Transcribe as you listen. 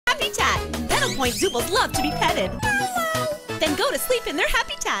point, Zoobles love to be petted. Then go to sleep in their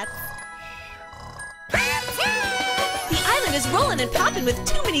habitat. The island is rolling and popping with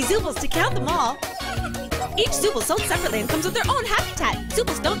too many Zoobles to count them all. Each Zooble sold separately and comes with their own habitat.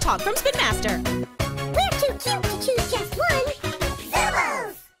 Zoobles don't talk from Spin Master. We're too cute to choose just one.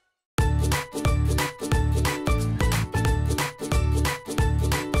 Zoobles!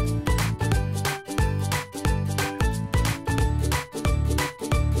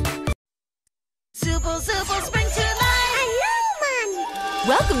 Zoobles, Zoobles, spring to life! Hello, Mommy!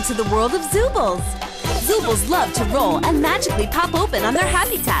 Welcome to the world of Zoobles. Zoobles love to roll and magically pop open on their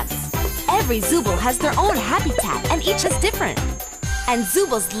habitats. Every Zooble has their own habitat and each is different. And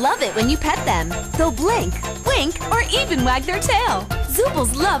Zoobles love it when you pet them. They'll blink, wink, or even wag their tail.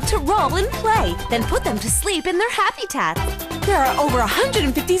 Zoobles love to roll and play, then put them to sleep in their habitat. There are over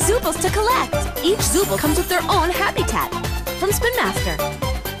 150 Zoobles to collect. Each Zooble comes with their own habitat. From Spin Master.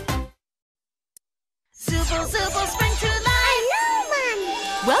 Zoobles, Zoobles, spring to life! Hello,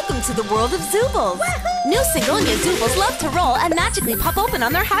 Mommy! Welcome to the world of Zoobles. New Sigonia Zoobles love to roll and magically pop open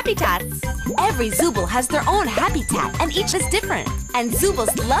on their habitats. Every Zooble has their own habitat and each is different. And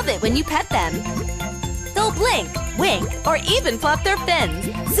Zoobles love it when you pet them. They'll blink, wink, or even flap their fins.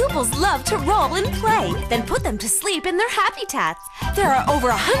 Zoobles love to roll and play, then put them to sleep in their habitats. There are over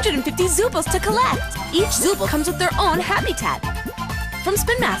 150 Zoobles to collect. Each Zooble comes with their own habitat. From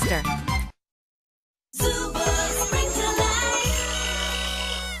Spin Master. Zoobles, spring to life!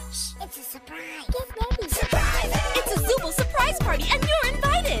 It's a surprise. Yes, baby. Surprise! It's a Zooble surprise party and you're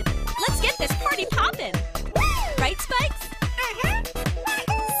invited! Let's get this party poppin'! Right, Spikes?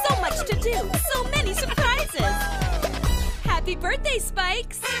 So much to do, so many surprises! Happy birthday,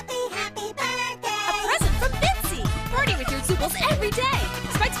 Spikes! Happy birthday! A present from Bitsy! Party with your Zoobles every day!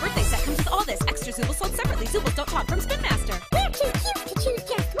 Spike's birthday set comes with all this. Extra Zoobles sold separately. Zoobles don't talk from Spin Master. We're too cute to choose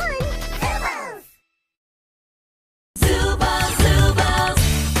just one. Zoobles! Zoobles, Zoobles!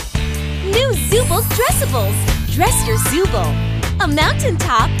 New Zoobles Dressables! Dress your Zooble. A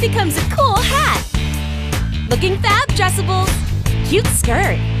mountaintop becomes a cool hat. Looking fab, Dressables! Cute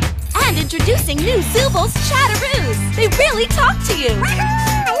skirt. And introducing new Zoobles Chatteroos! They really talk to you!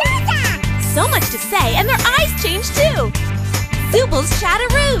 So much to say, and their eyes change too! Zoobles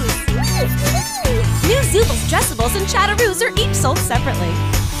Chatteroos! New Zoobles Dressables and Chatteroos are each sold separately.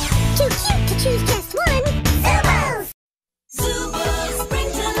 Too cute to choose just one. Zoobles! Zoobles, bring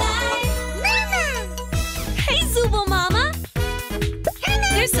to life! Mama! Hey, Zooble Mama!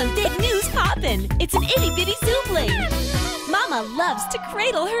 There's some big news poppin'. It's an itty-bitty Zoobling. Mama loves to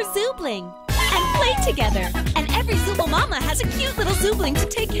cradle her Zoobling and play together. And every Zooble Mama has a cute little Zoobling to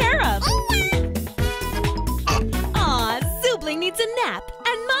take care of. Aw, Zoobling needs a nap.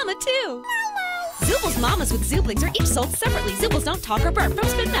 And Mama, too. Zoobles Mamas with Zooblings are each sold separately. Zoobles don't talk or burp from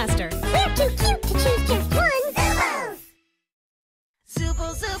Spin Master. We're too cute to choose just one. Zoobles!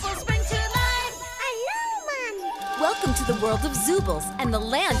 Zoobles, Zoobles, spring to life! Hello, Mommy! Welcome to the world of Zoobles and the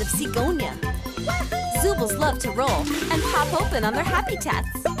land of Sigonia. Zoobles love to roll and pop open on their habitats.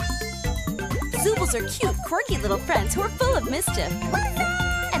 Zoobles are cute, quirky little friends who are full of mischief.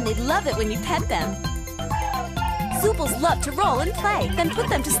 And they love it when you pet them. Zoobles love to roll and play, then put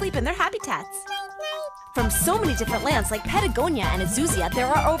them to sleep in their habitats. From so many different lands like Patagonia and Azuzia, there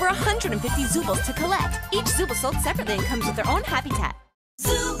are over 150 Zoobles to collect. Each Zooble sold separately and comes with their own habitat.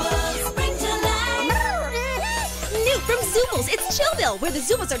 Zoobles, spring to life! New from Zoobles, it's Chillville, where the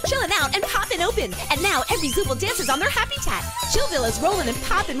Zoobles are chilling out and popping open. And now every Zooble dances on their habitat. Chillville is rolling and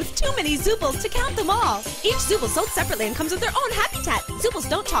popping with too many Zoobles to count them all. Each Zooble sold separately and comes with their own habitat. Zoobles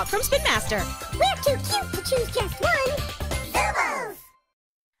don't talk from Spin Master. We're too cute to choose just one. Zoobles!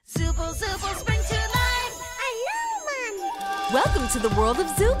 Zoobles, Zoobles, spring to life! Hello, Mommy! Welcome to the world of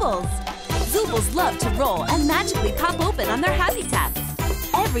Zoobles. Zoobles love to roll and magically pop open on their habitats.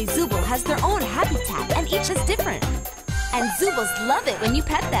 Every Zooble has their own habitat and each is different. And Zoobles love it when you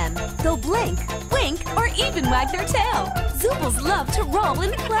pet them. They'll blink, wink, or even wag their tail. Zoobles love to roll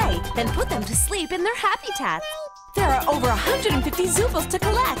and play, then put them to sleep in their habitats. There are over 150 Zoobles to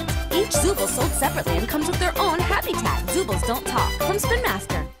collect. Each Zooble sold separately and comes with their own habitat. Zoobles don't talk from Spin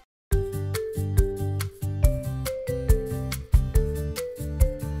Master.